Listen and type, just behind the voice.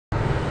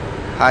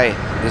Hi,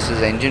 this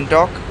is Engine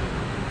Talk,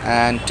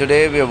 and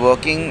today we are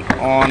working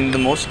on the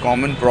most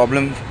common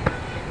problem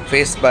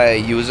faced by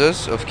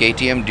users of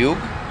KTM Duke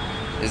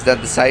is that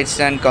the side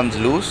stand comes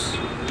loose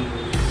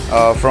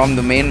from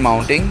the main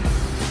mounting,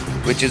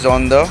 which is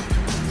on the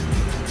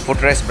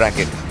footrest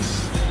bracket.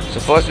 So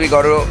first we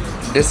got to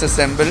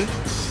disassemble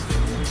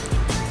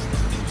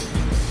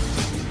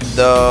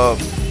the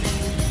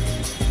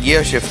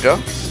gear shifter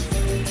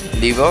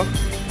lever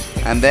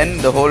and then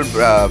the whole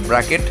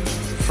bracket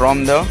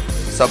from the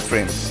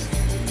subframe.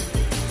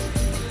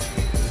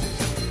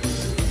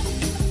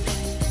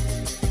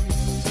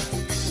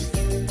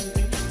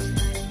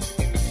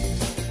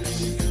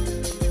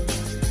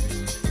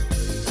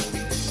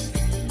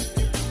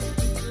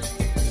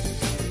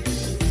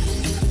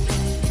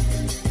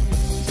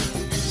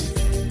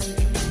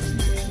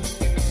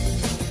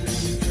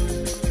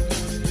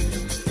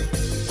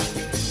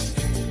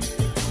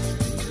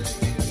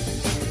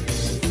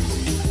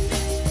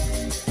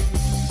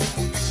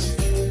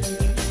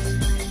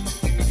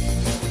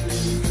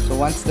 So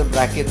once the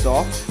bracket's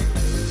off,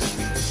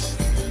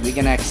 we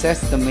can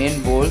access the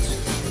main bolts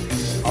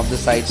of the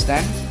side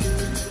stand,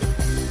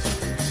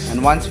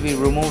 and once we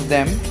remove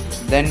them,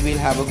 then we'll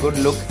have a good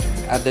look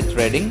at the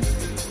threading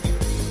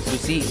to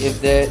see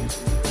if there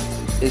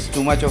is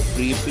too much of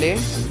free play,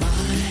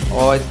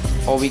 or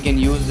we can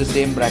use the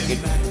same bracket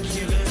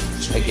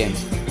again.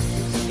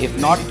 If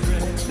not,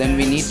 then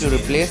we need to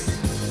replace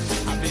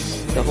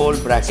the whole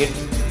bracket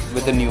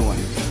with a new one.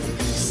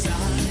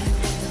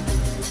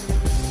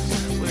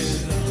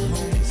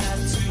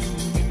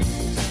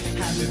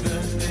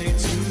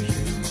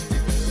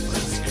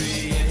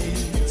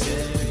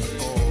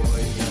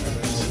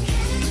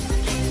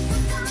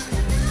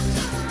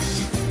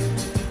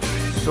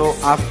 So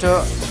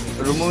after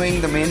removing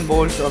the main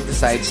bolts of the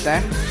side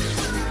stand,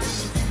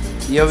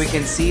 here we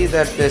can see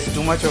that there's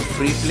too much of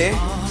free play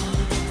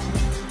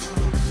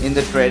in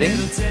the threading,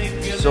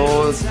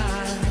 so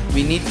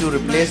we need to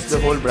replace the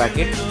whole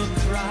bracket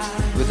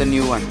with a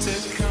new one.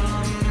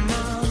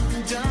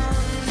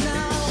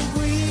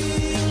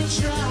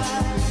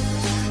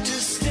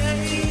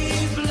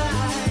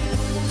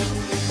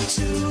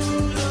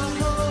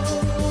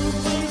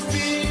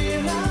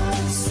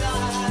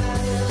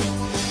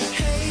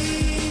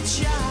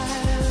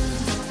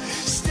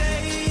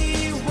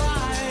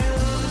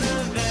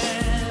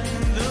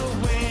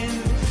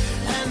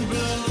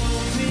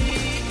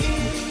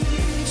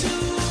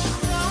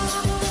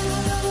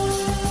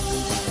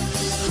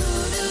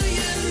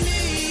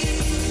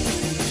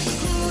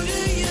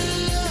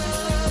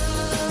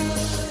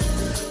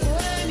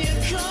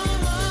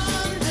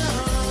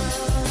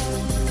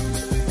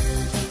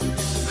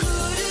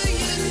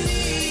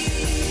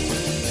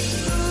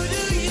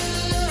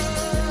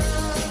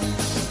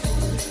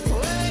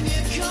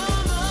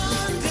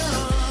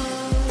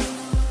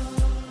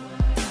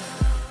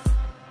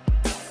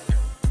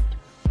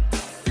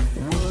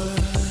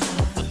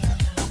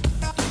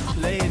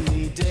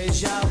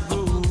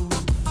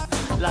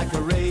 Like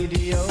a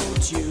radio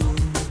tune.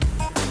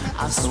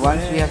 So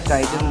once we have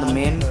tightened the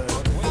main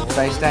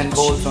side stand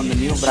bolts on the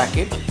new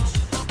bracket,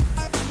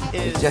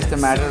 it's just a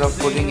matter of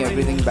putting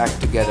everything back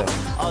together.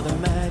 All the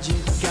magic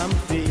I'm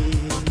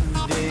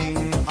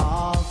feeding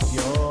off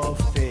your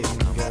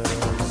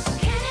fingers.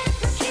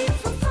 Keep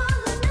from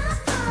falling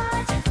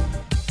apart.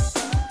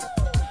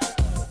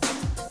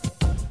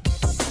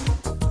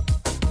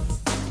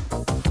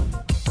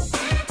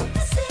 At the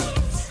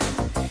seams,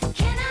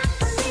 cannot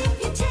believe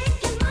you're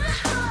taking my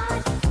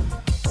heart.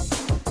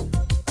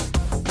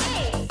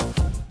 Hey.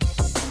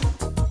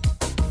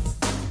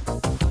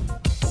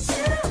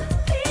 2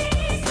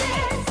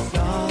 pieces.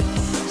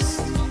 Lost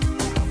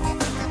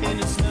in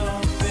a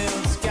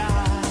snow-filled sky.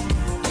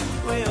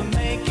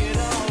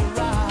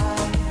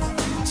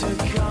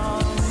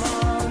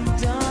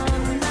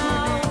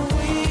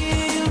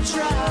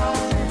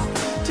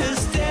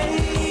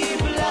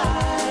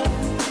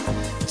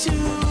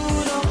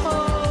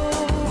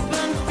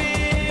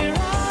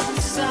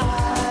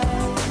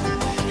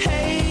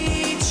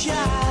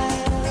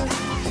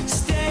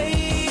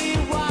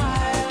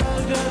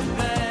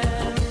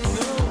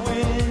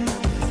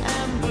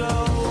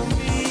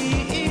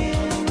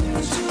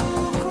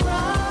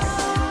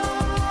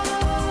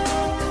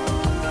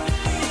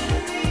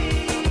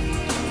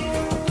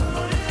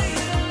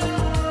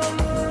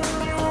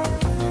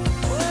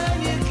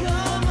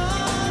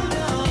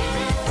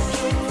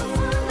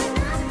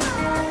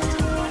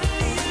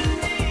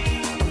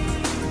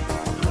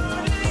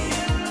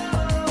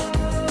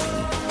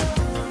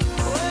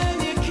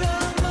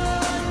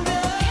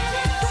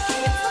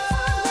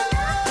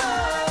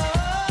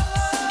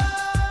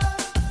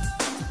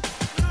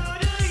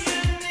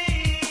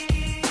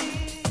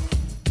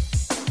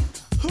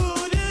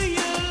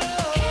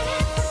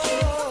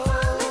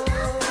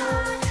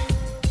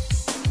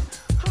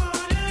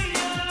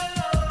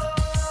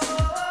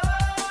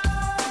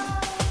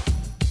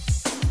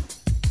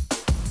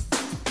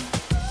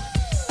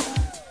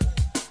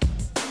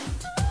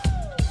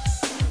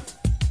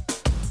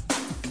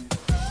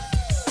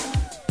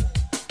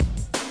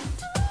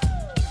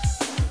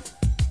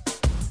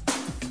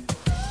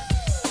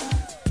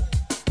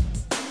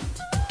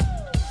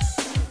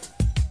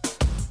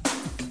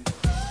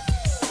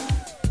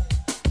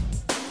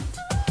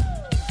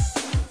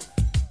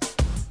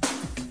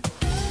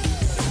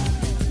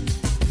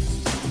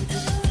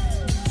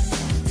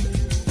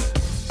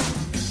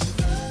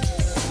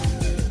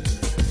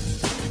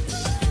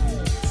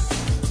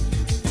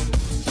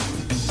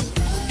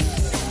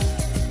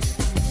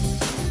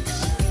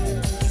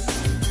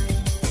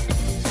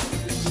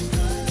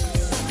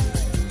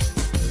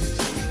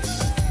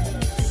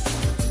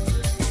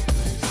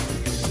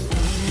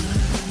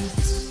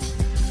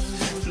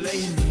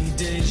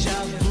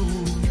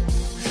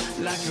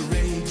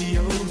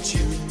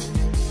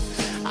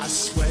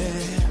 swear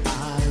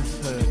I've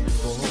heard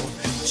before.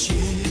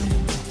 Chill.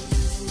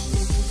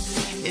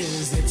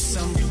 Is it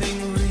something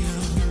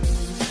real,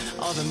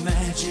 or the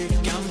magic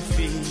I'm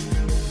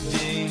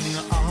feeding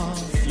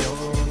off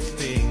your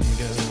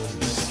fingers?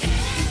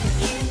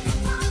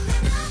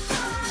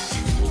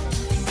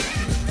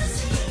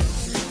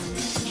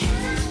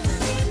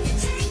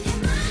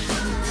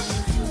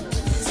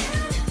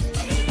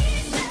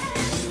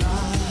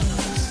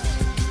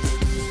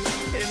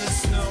 In a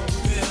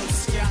snow-filled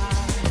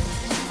sky,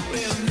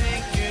 we'll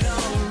make it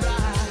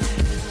alright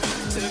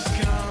to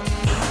come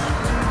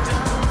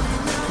down.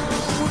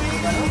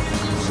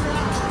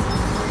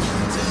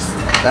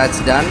 That's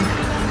done.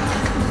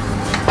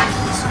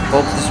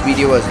 Hope this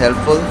video was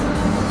helpful.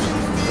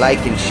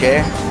 Like and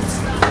share.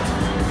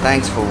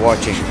 Thanks for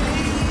watching.